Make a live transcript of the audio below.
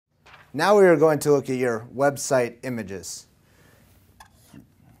Now we are going to look at your website images.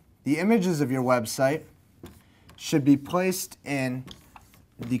 The images of your website should be placed in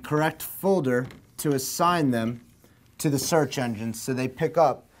the correct folder to assign them to the search engines so they pick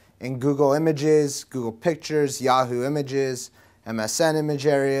up in Google Images, Google Pictures, Yahoo Images, MSN image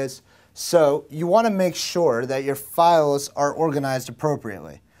areas. So you want to make sure that your files are organized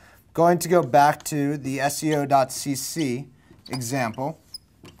appropriately. Going to go back to the SEO.cc example.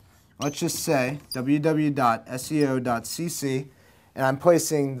 Let's just say www.seo.cc, and I'm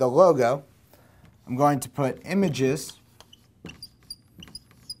placing the logo. I'm going to put images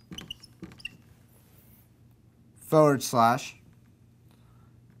 /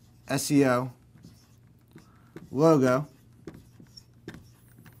 SEO logo.gif.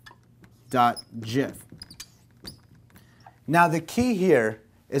 Now the key here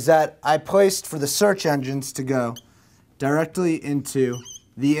is that I placed for the search engines to go directly into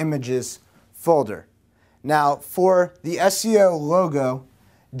the images folder. Now for the SEO logo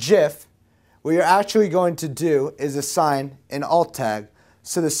GIF, what you're actually going to do is assign an alt tag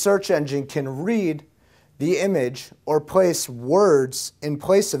so the search engine can read the image or place words in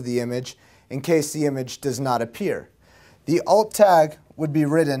place of the image in case the image does not appear. The alt tag would be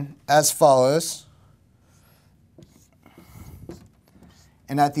written as follows,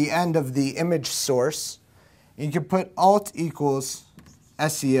 and at the end of the image source, you can put alt equals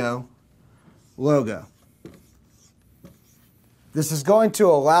SEO logo. This is going to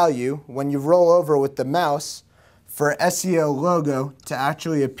allow you, when you roll over with the mouse, for SEO logo to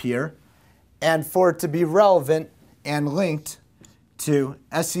actually appear and for it to be relevant and linked to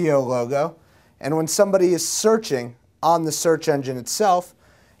SEO logo. And when somebody is searching on the search engine itself,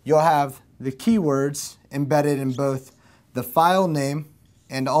 you'll have the keywords embedded in both the file name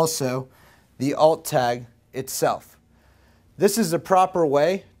and also the alt tag itself. This is the proper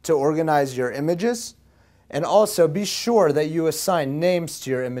way to organize your images, and also be sure that you assign names to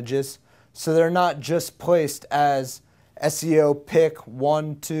your images so they're not just placed as SEO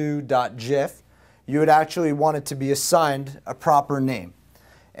pic12.gif. You would actually want it to be assigned a proper name.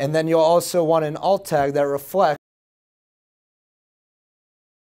 And then you'll also want an alt tag that reflects